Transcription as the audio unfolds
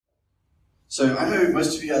So I know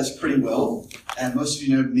most of you guys pretty well, and most of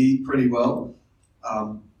you know me pretty well.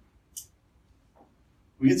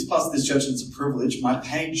 We get to pastor this church, and it's a privilege. My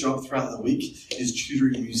paid job throughout the week is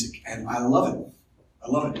tutoring music, and I love it. I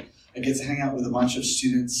love it. I get to hang out with a bunch of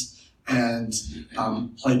students and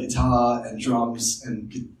play guitar and drums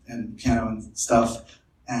and piano and stuff.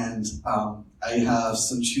 And I have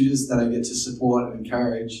some tutors that I get to support and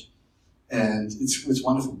encourage, and it's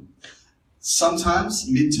wonderful. Sometimes,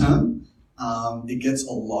 midterm, it gets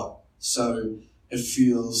a lot. So it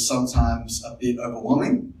feels sometimes a bit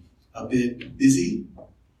overwhelming, a bit busy,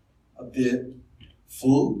 a bit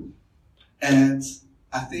full. And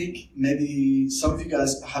I think maybe some of you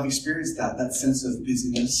guys have experienced that sense of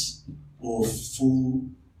busyness or full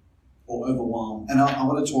or overwhelmed. And I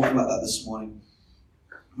want to talk about that this morning.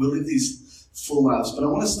 We live these full lives, but I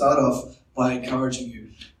want to start off by encouraging you.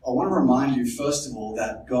 I want to remind you, first of all,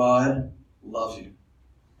 that God loves you.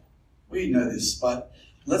 We know this, but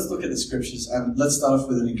let's look at the scriptures and let's start off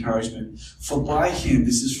with an encouragement. For by him,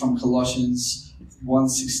 this is from Colossians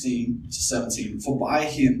 1:16 to 17. For by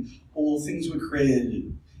him all things were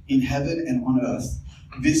created in heaven and on earth,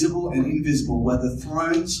 visible and invisible, whether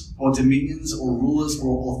thrones or dominions or rulers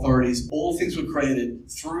or authorities, all things were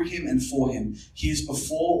created through him and for him. He is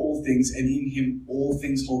before all things, and in him all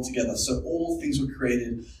things hold together. So all things were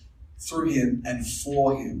created through him and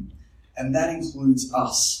for him. And that includes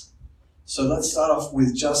us. So let's start off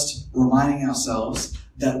with just reminding ourselves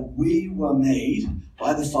that we were made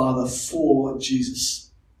by the Father for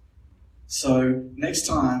Jesus. So next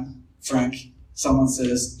time, Frank, someone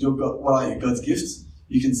says, what are you, God's gift?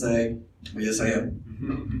 You can say, well, yes, I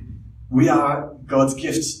am. We are God's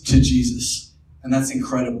gift to Jesus. And that's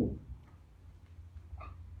incredible.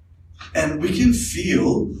 And we can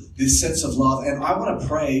feel this sense of love. And I want to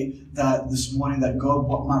pray that this morning that God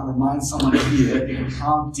might remind someone here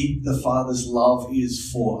how deep the Father's love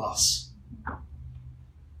is for us.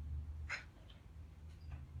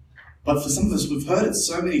 But for some of us, we've heard it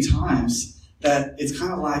so many times that it's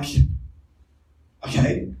kind of like,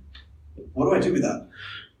 okay, what do I do with that?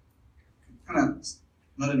 Kind of,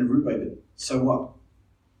 not in a rude way, but so what?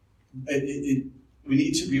 We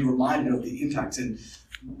need to be reminded of the impact, and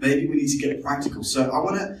maybe we need to get practical. So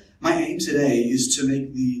my aim today is to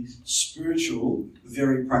make the spiritual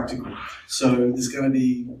very practical. So there's going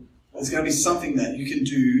to be something that you can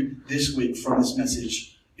do this week from this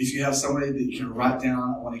message. If you have somebody that you can write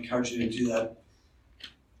down, I want to encourage you to do that.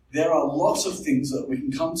 There are lots of things that we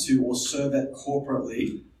can come to or serve at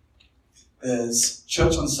corporately. There's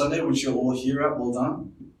church on Sunday, which you're all here at. Well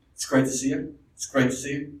done. It's great to see you. It's great to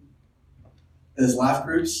see you. There's life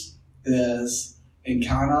groups. There's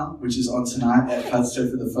Encounter, which is on tonight at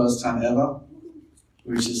Padstow for the first time ever,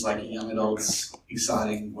 which is like a young adults,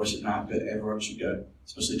 exciting worship night, but everyone should go,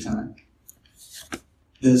 especially tonight.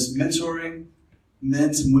 There's mentoring,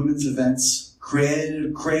 men's and women's events,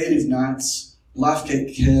 creative nights, life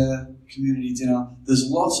care, community dinner. There's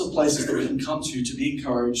lots of places that we can come to be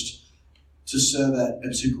encouraged, to serve at,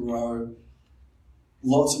 and to grow.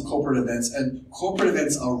 Lots of corporate events, and corporate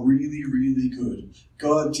events are really, really good.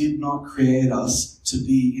 God did not create us to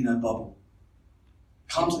be in a bubble.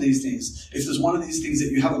 Come to these things. If there's one of these things that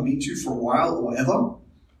you haven't been to for a while or ever,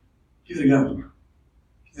 give it a go.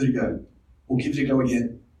 Give it a go. Or give it a go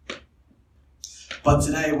again. But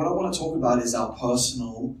today, what I want to talk about is our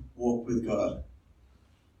personal walk with God.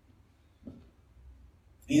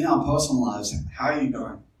 In our personal lives, how are you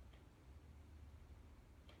going?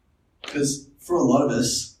 Because for a lot of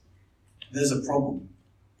us, there's a problem.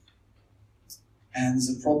 And there's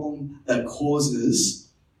a problem that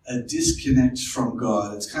causes a disconnect from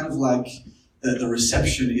God. It's kind of like the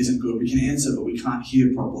reception isn't good. We can answer, but we can't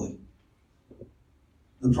hear properly.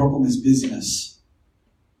 The problem is busyness.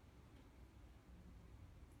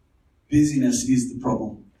 Busyness is the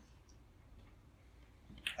problem.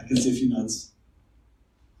 I can see a few notes.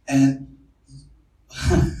 And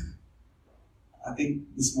I think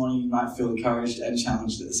this morning you might feel encouraged and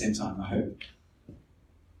challenged at the same time, I hope.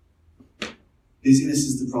 Busyness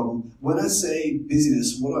is the problem. When I say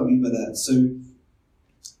busyness, what do I mean by that? So,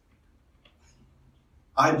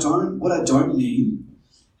 what I don't mean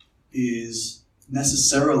is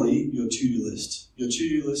necessarily your to-do list. Your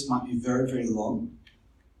to-do list might be very, very long,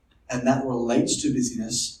 and that relates to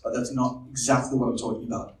busyness, but that's not exactly what I'm talking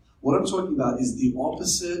about. What I'm talking about is the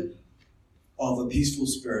opposite of a peaceful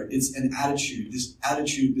spirit. It's an attitude, this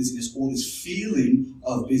attitude of busyness, or this feeling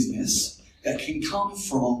of busyness that can come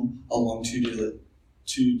from a long to-do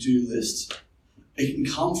list. It can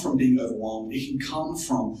come from being overwhelmed. It can come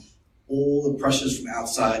from all the pressures from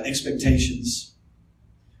outside, expectations.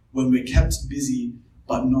 When we're kept busy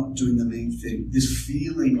but not doing the main thing. This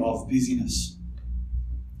feeling of busyness.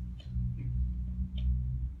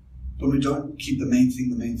 When we don't keep the main thing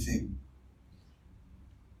the main thing.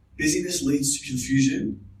 Busyness leads to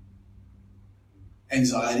confusion,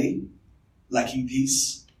 anxiety, lacking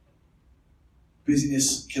peace.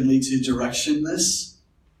 Busyness can lead to directionless,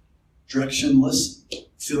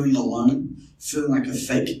 feeling alone, feeling like a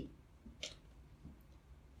fake.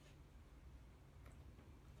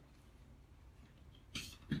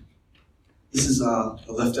 This is the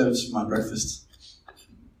leftovers from my breakfast.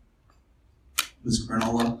 It was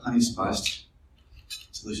granola, honey spiced.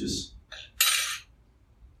 Delicious.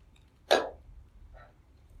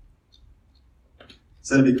 Is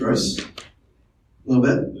that a bit gross? A little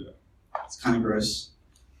bit? Yeah. It's kind of gross.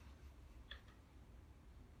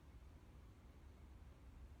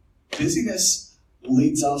 Busyness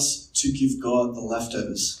leads us to give God the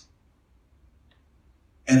leftovers.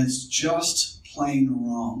 And it's just plain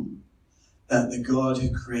wrong that the God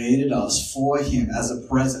who created us for Him as a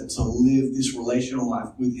present to live this relational life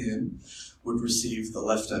with Him would receive the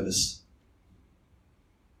leftovers.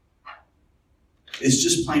 It's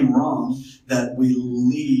just plain wrong that we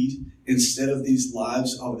lead, instead of these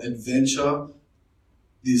lives of adventure,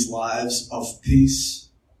 these lives of peace,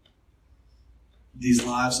 these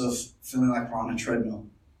lives of feeling like we're on a treadmill.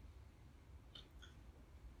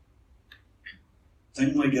 Don't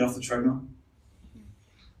you want to get off the treadmill?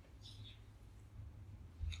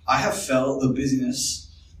 I have felt the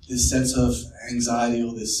busyness, this sense of anxiety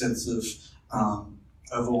or this sense of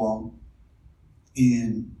overwhelm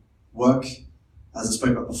in work, as I spoke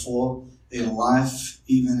about before, in life,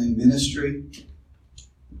 even in ministry.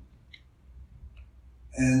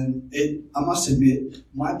 And I must admit,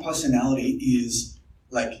 my personality is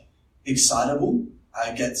like excitable.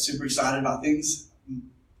 I get super excited about things.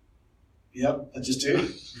 Yep, I just do.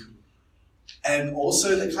 And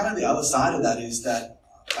also the other side of that is that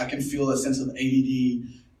I can feel a sense of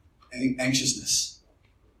ADD anxiousness.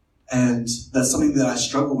 And that's something that I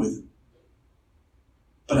struggle with.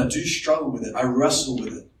 But I do struggle with it. I wrestle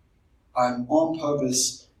with it. I'm on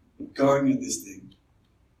purpose going at this thing.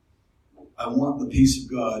 I want the peace of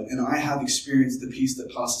God. And I have experienced the peace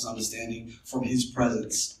that passes understanding from His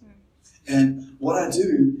presence. And what I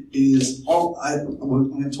do is, I'm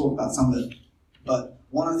going to talk about some of it. But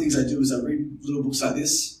one of the things I do is I read little books like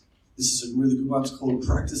this. This is a really good one. It's called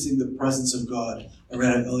Practicing the Presence of God. I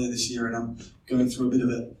read it earlier this year and I'm going through a bit of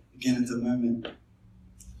it again at the moment.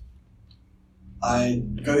 I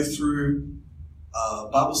go through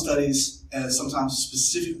Bible studies, sometimes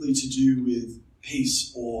specifically to do with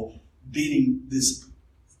peace or beating this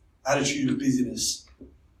attitude of busyness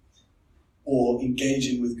or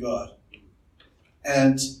engaging with God.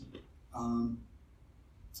 And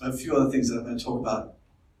a few other things that I'm going to talk about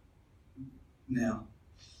now.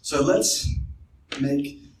 So let's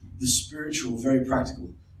make the spiritual very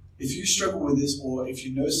practical. If you struggle with this, or if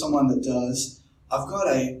you know someone that does, I've got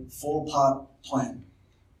a 4-part plan,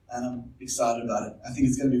 and I'm excited about it. I think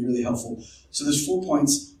it's going to be really helpful. So there's 4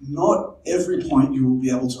 points. Not every point you will be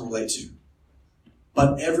able to relate to,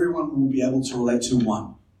 but everyone will be able to relate to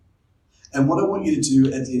one. And what I want you to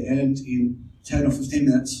do at the end in 10 or 15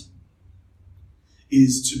 minutes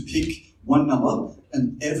is to pick one number,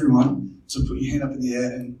 and everyone to put your hand up in the air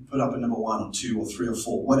and put up a number 1 or 2 or 3 or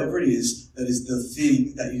 4, whatever it is that is the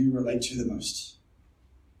thing that you relate to the most.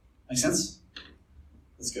 Make sense?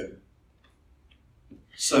 Let's go.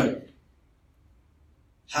 So,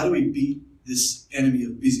 how do we beat this enemy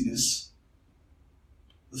of busyness?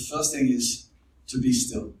 The first thing is to be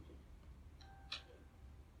still.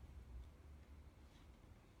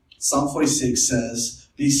 Psalm 46 says,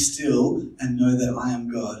 "Be still and know that I am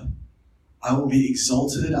God. I will be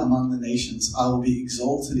exalted among the nations. I will be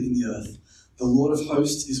exalted in the earth. The Lord of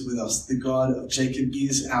hosts is with us. The God of Jacob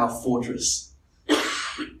is our fortress."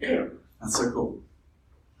 That's so cool.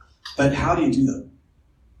 But how do you do that?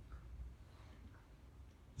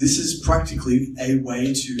 This is practically a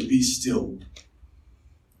way to be still.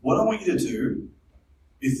 What I want you to do,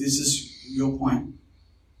 if this is your point,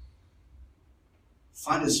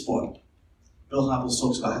 find a spot. Bill Hybels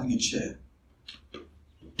talks about having a chair.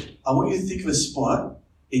 I want you to think of a spot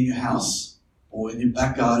in your house or in your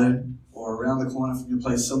back garden or around the corner from your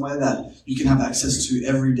place, somewhere that you can have access to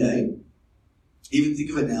every day. Even think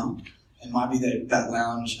of it now. It might be that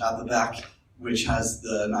lounge out the back which has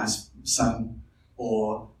the nice sun,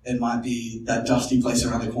 or it might be that dusty place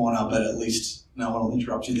around the corner, but at least no one will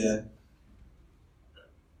interrupt you there.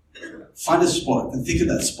 Find a spot and think of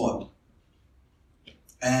that spot.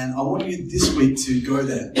 And I want you this week to go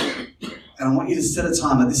there. And I want you to set a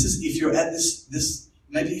timer. This is if you're at this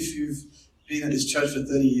maybe if you've being at this church for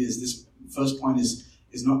 30 years, this first point is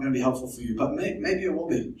not going to be helpful for you, but maybe it will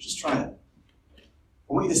be. Just try it.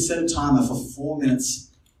 I want you to set a timer for 4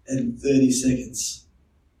 minutes and 30 seconds.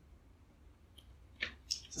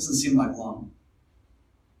 It doesn't seem like long.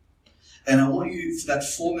 And I want you, for that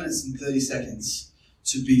 4 minutes and 30 seconds,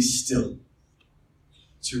 to be still.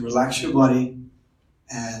 To relax your body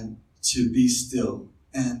and to be still.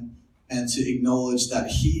 And to acknowledge that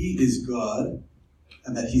He is God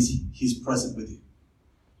and that He's present with you.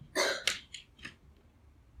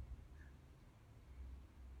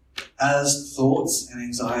 As thoughts and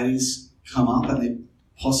anxieties come up, and they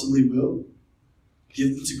possibly will,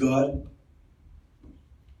 give them to God.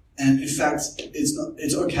 And in fact,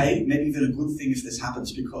 it's okay, maybe even a good thing if this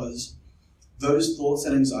happens, because those thoughts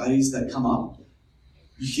and anxieties that come up,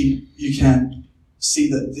 you can see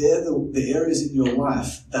that they're the areas in your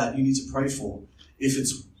life that you need to pray for. If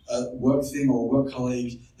it's a work thing or a work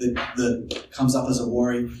colleague that comes up as a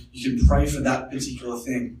worry, you can pray for that particular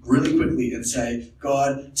thing really quickly and say,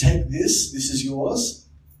 God, take this is yours.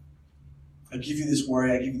 I give you this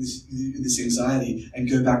worry, I give you this anxiety, and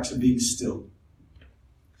go back to being still.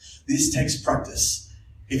 This takes practice.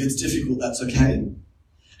 If it's difficult, that's okay.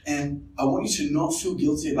 And I want you to not feel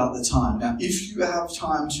guilty about the time. Now, if you have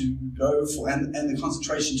time to go for, and the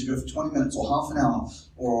concentration to go for 20 minutes or half an hour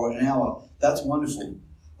or an hour, that's wonderful.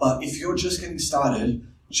 But if you're just getting started,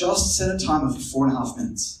 just set a timer for 4.5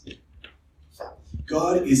 minutes.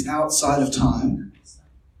 God is outside of time,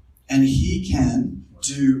 and He can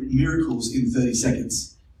do miracles in 30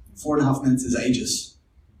 seconds. 4.5 minutes is ages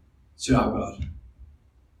to our God.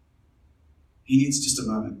 He needs just a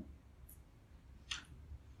moment.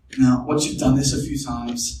 Now, once you've done this a few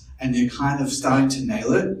times and you're kind of starting to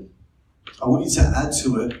nail it, I want you to add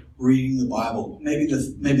to it reading the Bible. Maybe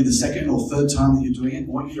the second or third time that you're doing it,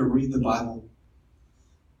 I want you to read the Bible.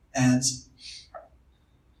 And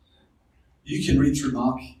you can read through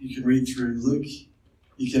Mark, you can read through Luke,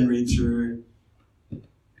 you can read through...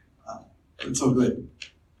 it's all good.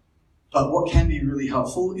 But what can be really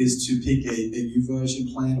helpful is to pick a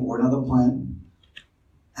YouVersion plan or another plan.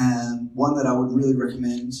 And one that I would really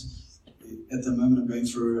recommend, at the moment I'm going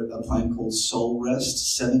through a plan called Soul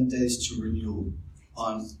Rest, 7 Days to Renewal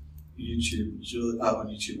on YouTube. On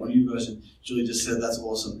YouVersion. Julie just said that's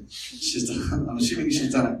awesome. I'm assuming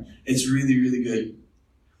she's done it. It's really, really good.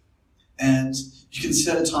 And you can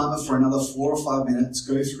set a timer for another 4 or 5 minutes,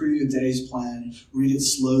 go through your day's plan, read it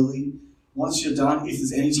slowly. Once you're done, if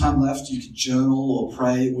there's any time left, you could journal or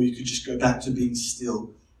pray, or you could just go back to being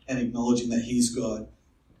still and acknowledging that He's God.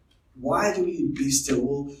 Why do we be still?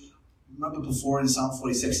 Well, remember before in Psalm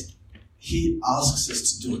 46, He asks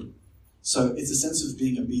us to do it. So it's a sense of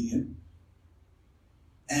being obedient.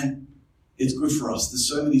 And it's good for us. There's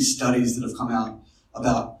so many studies that have come out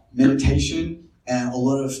about meditation, and a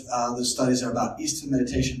lot of the studies are about Eastern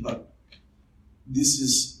meditation, but this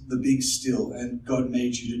is the big still, and God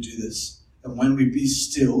made you to do this. And when we be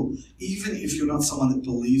still, even if you're not someone that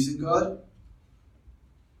believes in God,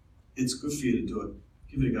 it's good for you to do it.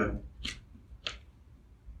 Give it a go.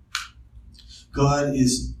 God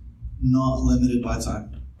is not limited by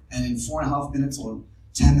time. And in 4.5 minutes or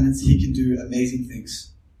 10 minutes, He can do amazing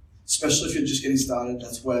things. Especially if you're just getting started,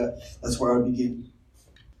 that's where I would begin.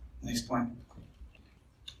 Next point.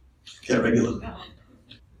 Get regular.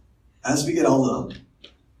 As we get older,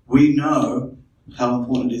 we know how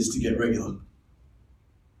important it is to get regular.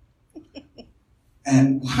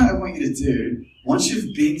 And what I want you to do, once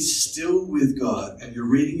you've been still with God and you're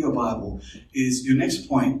reading your Bible, is your next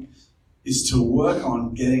point is to work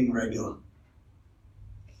on getting regular.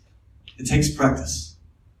 It takes practice.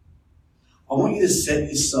 I want you to set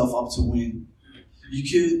yourself up to win. You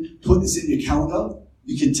could put this in your calendar.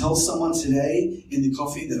 You could tell someone today in the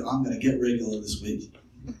coffee that I'm going to get regular this week.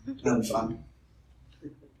 That'd be fun.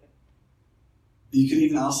 You could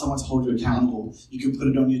even ask someone to hold you accountable. You could put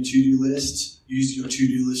it on your to-do list. Use your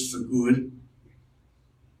to-do list for good.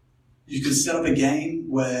 You could set up a game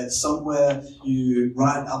where somewhere you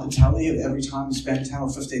write up a tally of every time you spend 10 or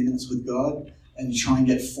 15 minutes with God, and you try and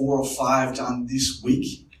get 4 or 5 done this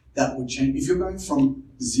week. That would change. If you're going from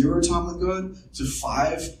 0 time with God to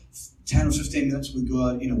 5, 10 or 15 minutes with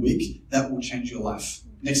God in a week, that will change your life.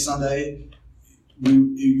 Next Sunday,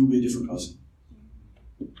 you'll be a different person.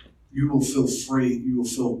 You will feel free. You will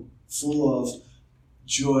feel full of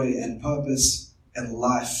joy and purpose and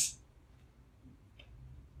life.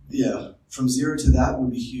 Yeah, from 0 to that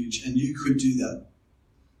would be huge, and you could do that.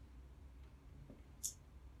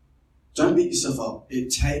 Don't beat yourself up. It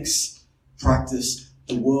takes practice.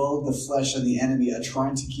 The world, the flesh, and the enemy are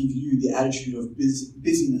trying to give you the attitude of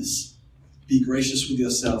busyness. Be gracious with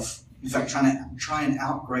yourself. In fact, try and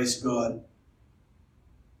outgrace God.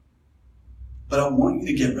 But I want you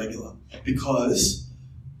to get regular, because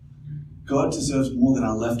God deserves more than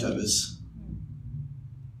our leftovers.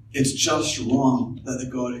 It's just wrong that the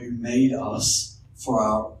God who made us for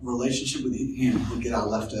our relationship with Him would get our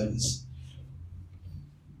leftovers.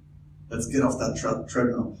 Let's get off that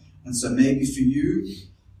treadmill. And so maybe for you, you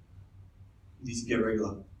need to get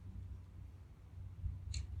regular.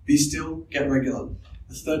 Be still, get regular.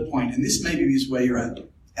 The third point, and this maybe is where you're at,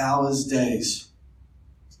 hours, days.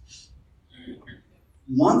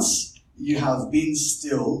 Once you have been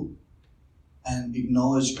still and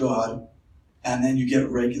acknowledged God, and then you get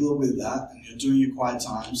regular with that, and you're doing your quiet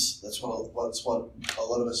times, that's what a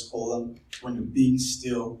lot of us call them, when you're being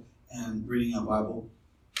still and reading our Bible,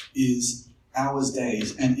 is hours,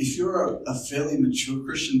 days. And if you're a fairly mature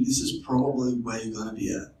Christian, this is probably where you're going to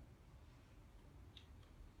be at.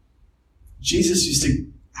 Jesus used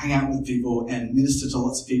to hang out with people and minister to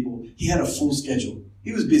lots of people. He had a full schedule.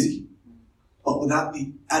 He was busy, but without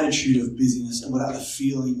the attitude of busyness and without the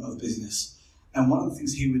feeling of busyness. And one of the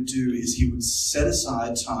things he would do is he would set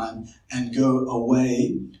aside time and go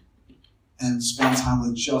away and spend time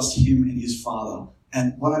with just him and his Father.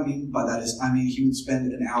 And what I mean by that is, he would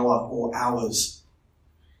spend an hour or hours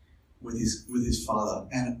with his Father.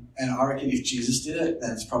 And I reckon if Jesus did it,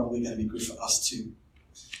 then it's probably going to be good for us too.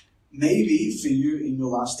 Maybe for you in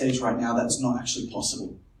your life stage right now, that's not actually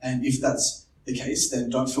possible. And if that's the case, then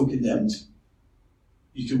don't feel condemned.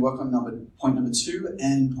 You can work on point number 2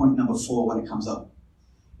 and point number 4 when it comes up.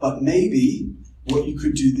 But maybe what you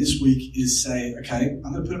could do this week is say, okay,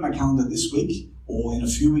 I'm going to put in my calendar this week or in a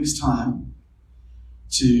few weeks' time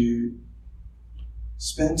to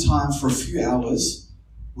spend time for a few hours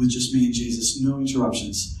with just me and Jesus, no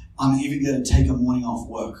interruptions. I'm even going to take a morning off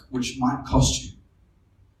work, which might cost you.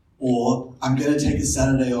 Or I'm going to take a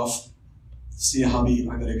Saturday off, see a hubby,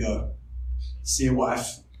 I got to go. See a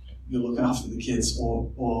wife, you're looking after the kids,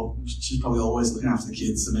 or she's probably always looking after the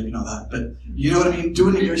kids, so maybe not that. But you know what I mean? Do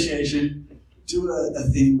a negotiation, do a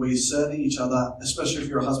thing where you're serving each other, especially if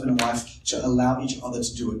you're a husband and wife, to allow each other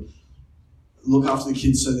to do it. Look after the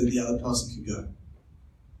kids so that the other person can go.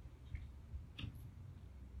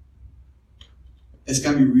 It's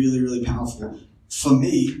going to be really, really powerful. For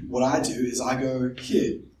me, what I do is I go,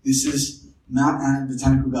 here, this is Mount Annan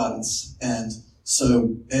Botanical Gardens. And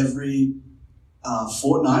so every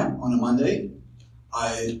fortnight on a Monday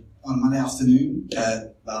afternoon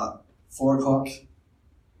at about 4 o'clock,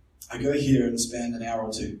 I go here and spend an hour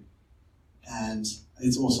or two. And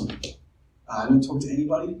it's awesome. I don't talk to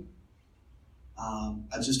anybody.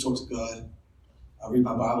 I just talk to God. I read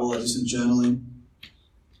my Bible. I do some journaling.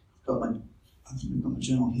 I think I've got my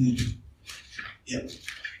journal here. Yep,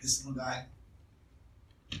 this little guy.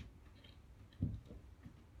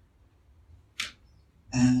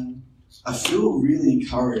 And I feel really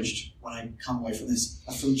encouraged when I come away from this.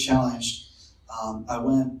 I feel challenged. I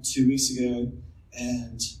went 2 weeks ago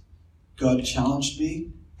and God challenged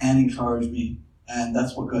me and encouraged me. And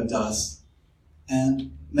that's what God does.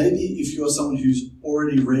 And maybe if you're someone who's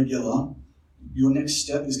already regular, your next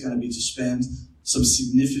step is going to be to spend some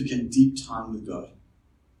significant deep time with God.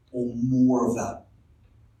 Or more of that.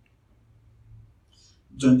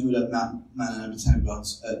 Don't do it at Mount Annan Botanical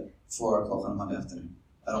Gardens at 4 o'clock on a Monday afternoon.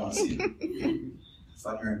 I don't want to see you.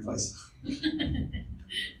 Find your own place.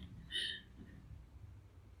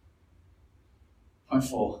 Point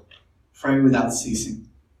 4. Pray without ceasing.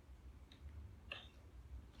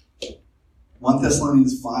 1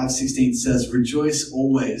 Thessalonians 5:16 says, rejoice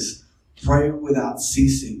always, pray without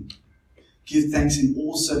ceasing. Give thanks in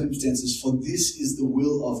all circumstances, for this is the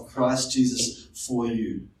will of Christ Jesus for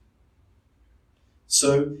you.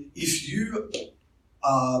 So if you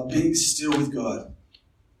are being still with God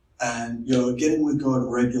and you're getting with God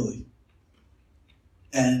regularly,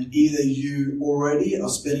 and either you already are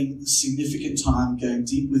spending significant time going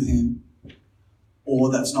deep with Him,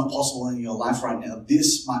 or that's not possible in your life right now,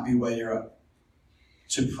 this might be where you're at.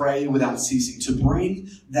 To pray without ceasing, to bring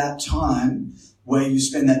that time where you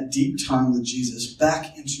spend that deep time with Jesus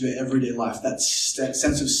back into your everyday life, that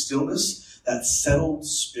sense of stillness, that settled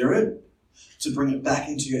spirit, to bring it back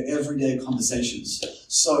into your everyday conversations.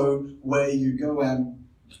 So where you go and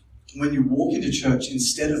when you walk into church,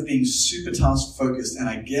 instead of being super task focused, and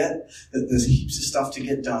I get that there's heaps of stuff to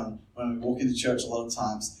get done when we walk into church a lot of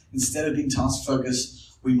times, instead of being task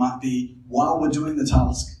focused, we might be, while we're doing the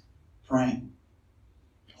task, praying.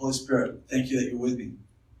 Holy Spirit, thank you that you're with me.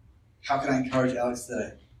 How can I encourage Alex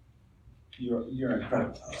today? You're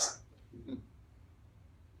incredible, Alex.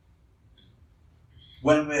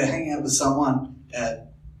 When we're hanging out with someone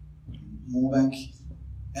at Moorebank,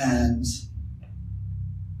 and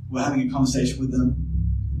we're having a conversation with them.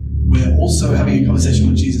 We're also having a conversation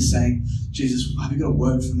with Jesus, saying, Jesus, have you got a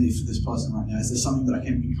word for me for this person right now? Is there something that I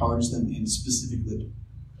can encourage them in specifically?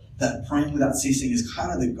 That praying without ceasing is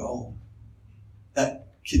kind of the goal. That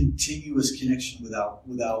continuous connection with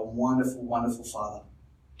our wonderful, wonderful Father.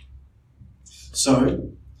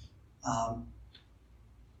 So,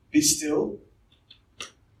 be still,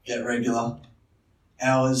 get regular,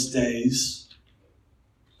 hours, days,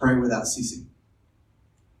 pray without ceasing.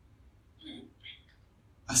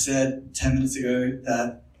 I said 10 minutes ago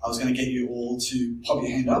that I was going to get you all to pop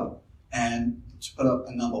your hand up and to put up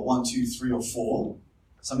a number 1, 2, 3, or 4.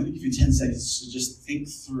 So I'm going to give you 10 seconds to just think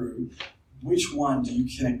through which one do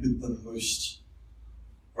you connect with the most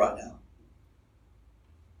right now.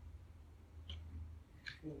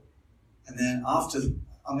 And then after,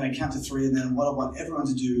 I'm going to count to 3, and then what I want everyone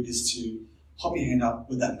to do is to pop your hand up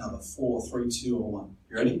with that number, 4, 3, 2, or 1.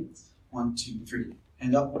 You ready? 1, 2, 3.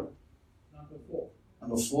 Hand up. Number 4.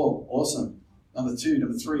 Number 4. Awesome. Number 2,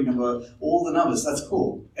 number 3, all the numbers. That's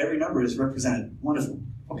cool. Every number is represented. Wonderful.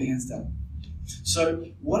 Pop your hands down. So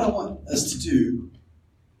what I want us to do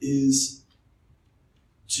is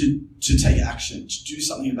to take action, to do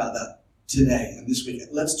something about that today and this week.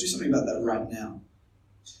 Let's do something about that right now.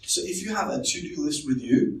 So if you have a to-do list with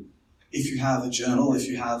you, if you have a journal, if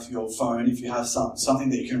you have your phone, if you have something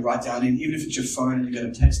that you can write down in, even if it's your phone and you're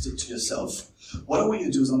going to text it to yourself, what I want you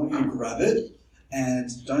to do is I want you to grab it and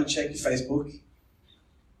don't check your Facebook.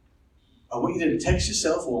 I want you to text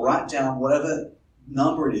yourself or write down whatever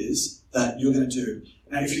number it is that you're going to do.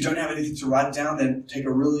 Now, if you don't have anything to write down, then take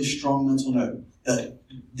a really strong mental note that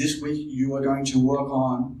this week you are going to work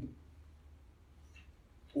on,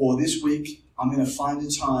 or this week I'm going to find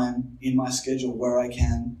a time in my schedule where I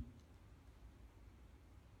can.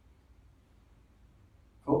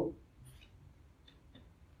 Cool?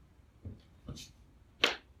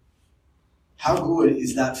 How good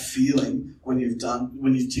is that feeling when you've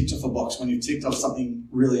ticked off a box, when you've ticked off something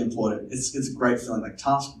really important? It's a great feeling, like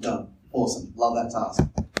task done. Awesome. Love that task.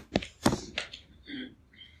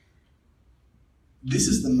 This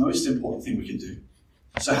is the most important thing we can do.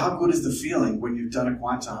 So how good is the feeling when you've done a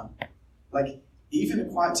quiet time? Like, even a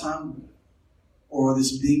quiet time or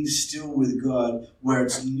this being still with God where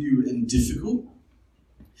it's new and difficult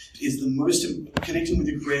is the most, connecting with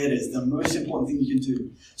your Creator is the most important thing you can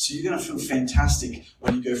do. So you're going to feel fantastic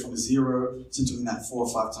when you go from 0 to doing that 4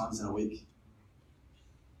 or 5 times in a week.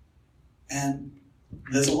 And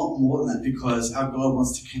there's a lot more than that because our God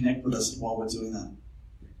wants to connect with us while we're doing that.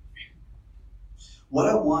 What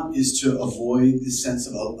I want is to avoid this sense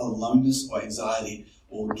of aloneness or anxiety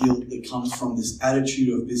or guilt that comes from this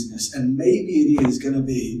attitude of busyness. And maybe it is going to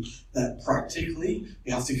be that practically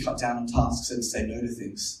you have to cut down on tasks and say no to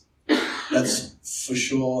things. That's for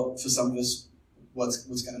sure, for some of us, what's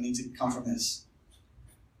going to need to come from this.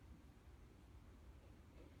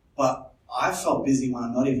 But I felt busy when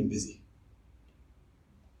I'm not even busy.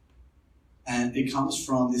 And it comes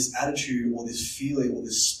from this attitude or this feeling or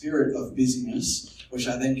this spirit of busyness, which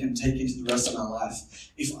I then can take into the rest of my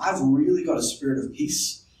life. If I've really got a spirit of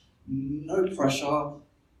peace, no pressure,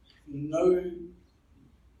 no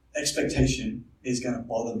expectation is going to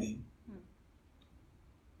bother me.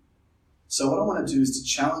 So what I want to do is to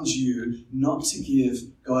challenge you not to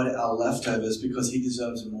give God our leftovers because he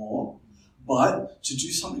deserves more, but to do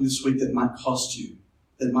something this week that might cost you,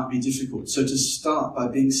 that might be difficult. So to start by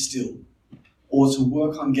being still, or to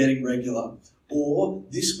work on getting regular, or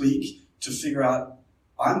this week to figure out,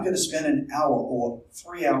 I'm going to spend an hour or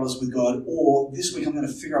 3 hours with God, or this week I'm going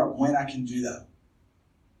to figure out when I can do that.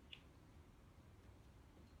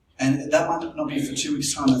 And that might not be for 2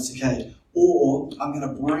 weeks' time, that's okay. Or I'm going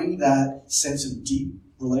to bring that sense of deep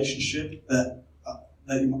relationship that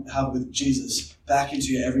you have with Jesus back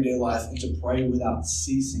into your everyday life and to pray without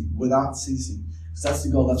ceasing. Because that's the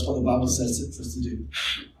goal, that's what the Bible says for us to do.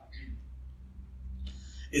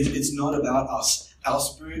 It's not about us. Our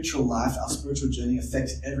spiritual life, our spiritual journey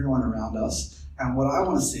affects everyone around us. And what I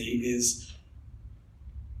want to see is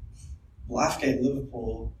Lifegate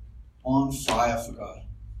Liverpool on fire for God.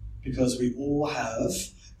 Because we all have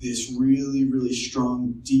this really, really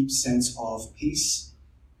strong, deep sense of peace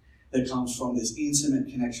that comes from this intimate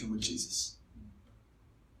connection with Jesus.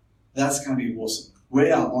 That's going to be awesome.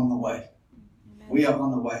 We are on the way. Amen. We are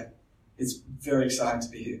on the way. It's very exciting to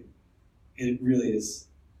be here. It really is.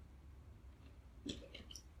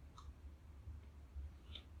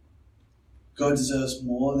 God deserves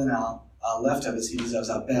more than our leftovers. He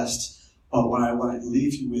deserves our best. But what I want to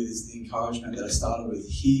leave you with is the encouragement that I started with.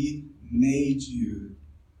 He made you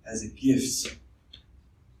as a gift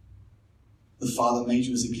the Father made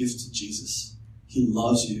you as a gift to Jesus. He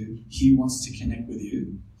loves you. He wants to connect with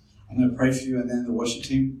you. I'm going to pray for you, and then the worship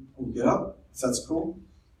team will get up, if that's cool.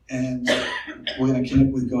 And we're going to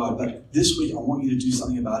connect with God. But this week, I want you to do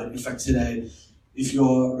something about it. In fact, today, if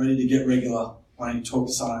you're ready to get regular, why don't you talk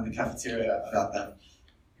to someone in the cafeteria about that?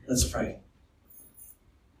 Let's pray.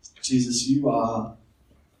 Jesus, you are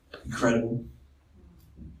incredible.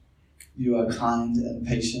 You are kind and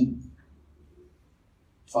patient.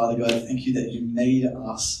 Father God, thank you that you made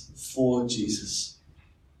us for Jesus.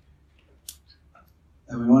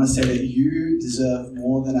 And we want to say that you deserve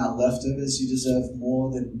more than our leftovers. You deserve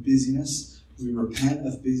more than busyness. We repent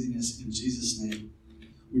of busyness in Jesus' name.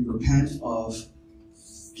 We repent of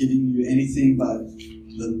giving you anything but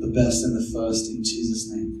the best and the first in Jesus'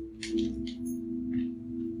 name.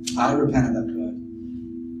 I repent of that, God.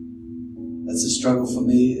 That's a struggle for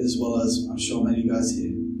me as well as I'm sure many of you guys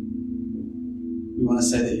here. We want to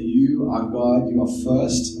say that you are God, you are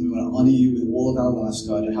first, and we want to honor you with all of our lives,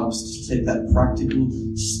 God. It helps us to take that practical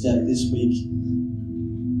step this week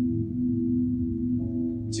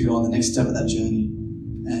to go on the next step of that journey.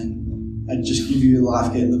 And I just give you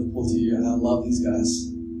Lifegate Liverpool to you, and I love these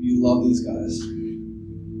guys. You love these guys.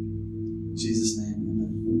 In Jesus' name.